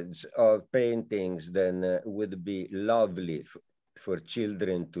hundreds of paintings that would be lovely for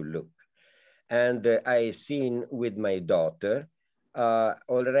children to look. And I seen with my daughter,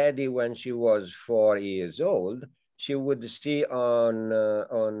 already when she was 4 years old, she would see on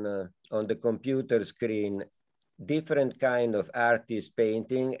the computer screen different kind of artist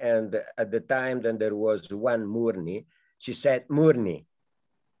painting. And at the time then there was one Murni, she said, Murni.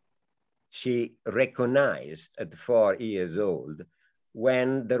 She recognized at 4 years old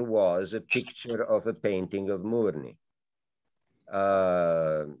when there was a picture of a painting of Murni.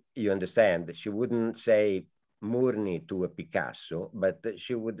 You understand? She wouldn't say Murni to a Picasso, but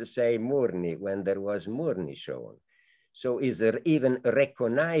she would say Murni when there was Murni shown. So is even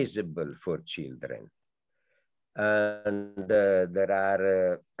recognizable for children. And there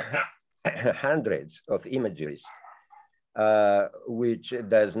are hundreds of images which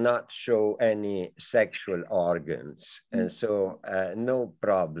does not show any sexual organs. And so no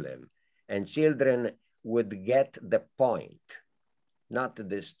problem. And children would get the point. Not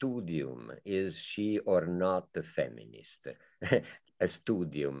the studium, is she or not a feminist? A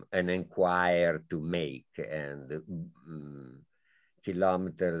studium, an inquiry to make, and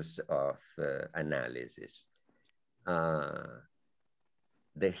kilometers of analysis. The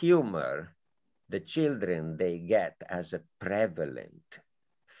humor, the children, they get as a prevalent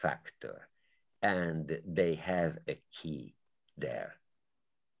factor, and they have a key there.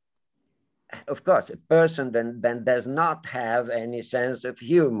 Of course, a person then does not have any sense of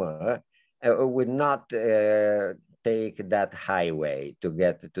humor would not take that highway to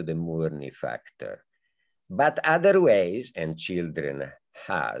get to the Murni factor. But other ways, and children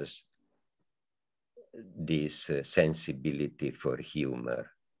has this sensibility for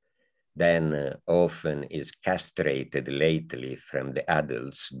humor, then often is castrated lately from the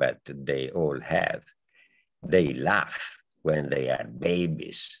adults, but they all have. They laugh when they are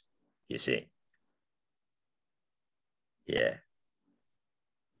babies, you see. Yeah.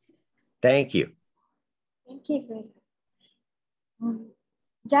 Thank you. Thank you for that.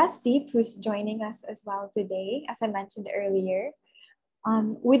 Jasdeep, who's joining us as well today, as I mentioned earlier.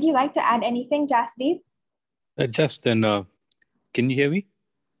 Would you like to add anything, Jasdeep? Can you hear me?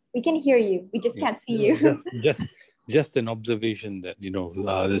 We can hear you. We just can't see you. Just an observation that,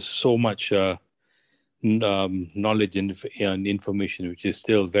 there's so much knowledge and information which is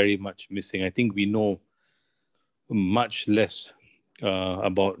still very much missing. I think we know much less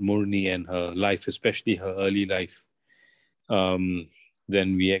about Murni and her life, especially her early life,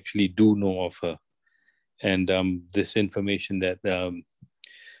 than we actually do know of her. And this information that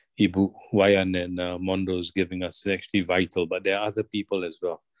Ibu Wayan and Mondo is giving us is actually vital, but there are other people as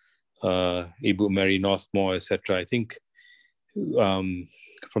well. Ibu Mary Northmore, etc. I think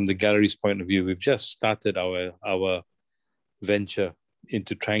from the gallery's point of view, we've just started our venture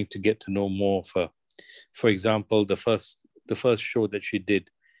into trying to get to know more of her. For example, the first show that she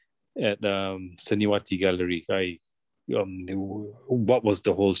did at Seniwati Gallery, what was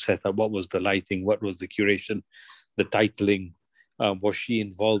the whole setup? What was the lighting? What was the curation? The titling? Was she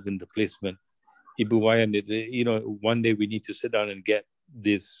involved in the placement? Ibu Wayan, one day we need to sit down and get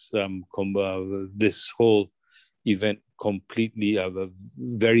this this whole event completely,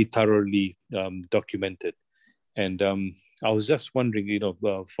 very thoroughly documented. And I was just wondering,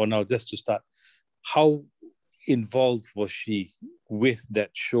 for now, just to start, how involved was she with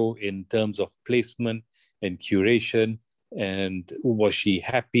that show in terms of placement and curation? And was she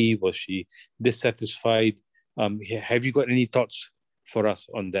happy? Was she dissatisfied? Have you got any thoughts for us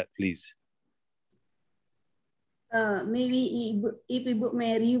on that, please? Maybe if Ibu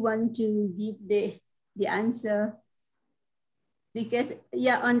Mary want to give the answer, because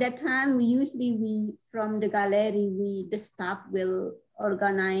on that time we from the gallery the staff will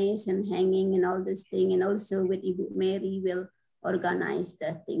organize and hanging and all this thing, and also with Ibu Mary will organize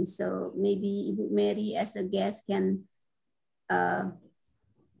the thing. So maybe Ibu Mary as a guest can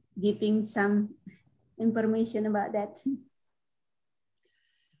giving some information about that.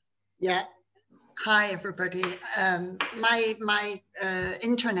 Yeah. Hi, everybody. My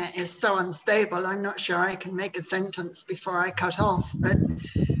internet is so unstable. I'm not sure I can make a sentence before I cut off. But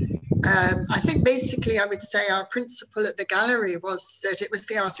I think basically I would say our principle at the gallery was that it was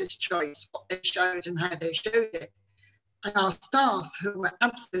the artist's choice, what they showed and how they showed it. And our staff, who were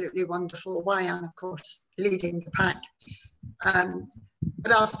absolutely wonderful, Wayan, of course, leading the pack.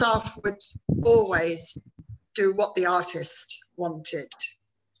 But our staff would always do what the artist wanted.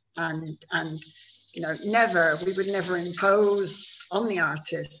 And we would never impose on the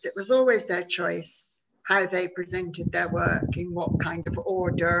artist. It was always their choice, how they presented their work, in what kind of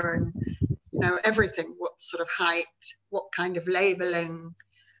order, and, everything, what sort of height, what kind of labeling.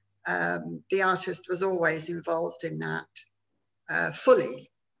 The artist was always involved in that fully.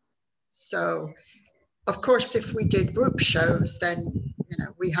 So, of course, if we did group shows, then,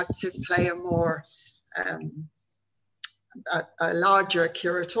 we had to play a more, a larger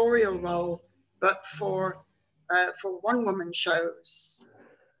curatorial role. But for one-woman shows,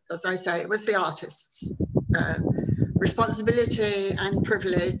 as I say, it was the artist's responsibility and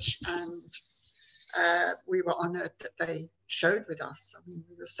privilege, and we were honoured that they showed with us. I mean,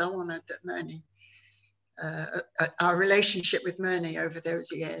 we were so honoured that Murni, our relationship with Murni over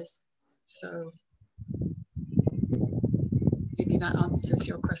those years. So maybe that answers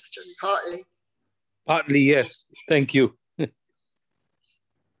your question partly. Partly, yes. Thank you.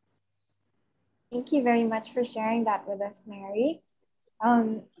 Thank you very much for sharing that with us, Mary.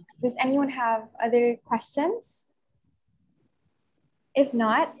 Does anyone have other questions? If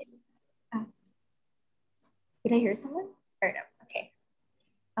not, did I hear someone? Or no, okay.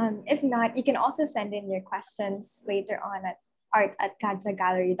 If not, you can also send in your questions later on at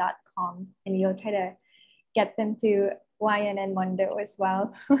art@gajahgallery.com, and we'll try to get them to Wayan and Mondo as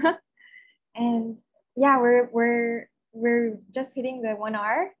well. And yeah, we're we're just hitting the 1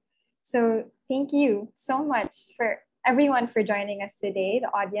 hour. So thank you so much for everyone for joining us today, the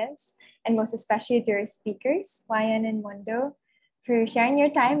audience, and most especially to our speakers, Wayan and Mondo, for sharing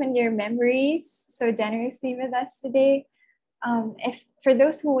your time and your memories so generously with us today. If for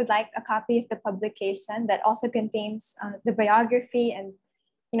those who would like a copy of the publication that also contains the biography and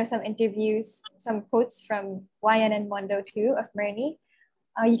some interviews, some quotes from Wayan and Mondo too of Murni,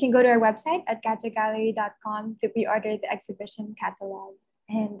 you can go to our website at gajahgallery.com to pre-order the exhibition catalog.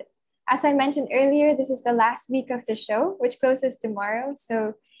 And as I mentioned earlier, this is the last week of the show, which closes tomorrow.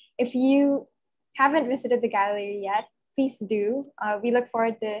 So if you haven't visited the gallery yet, please do. We look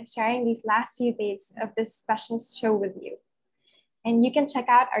forward to sharing these last few days of this special show with you. And you can check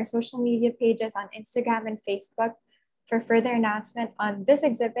out our social media pages on Instagram and Facebook for further announcement on this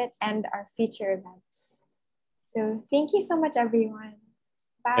exhibit and our future events. So thank you so much, everyone.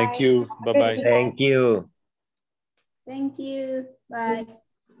 Bye. Thank you. Bye-bye. Thank you. Thank you. Bye.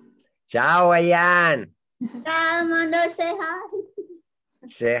 Ciao, Wayan. Ciao, Mondo, say hi.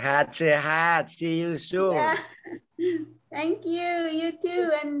 Sehat-sehat. See you soon. Yeah. Thank you. You too.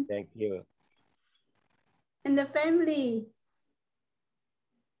 Thank you. And the family.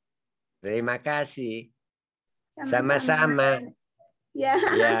 Terima kasih. Sama-sama. Sama-sama. Yeah,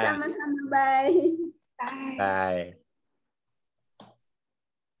 Yeah. sama-sama. Bye. Bye. Bye.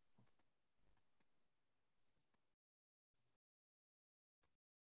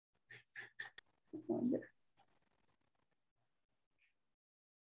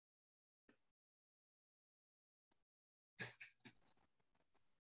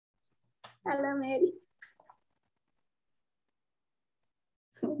 Hello, Mary.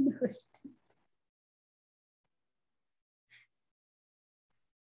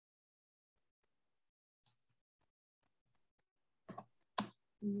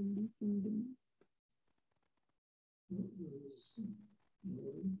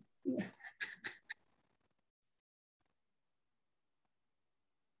 Yeah.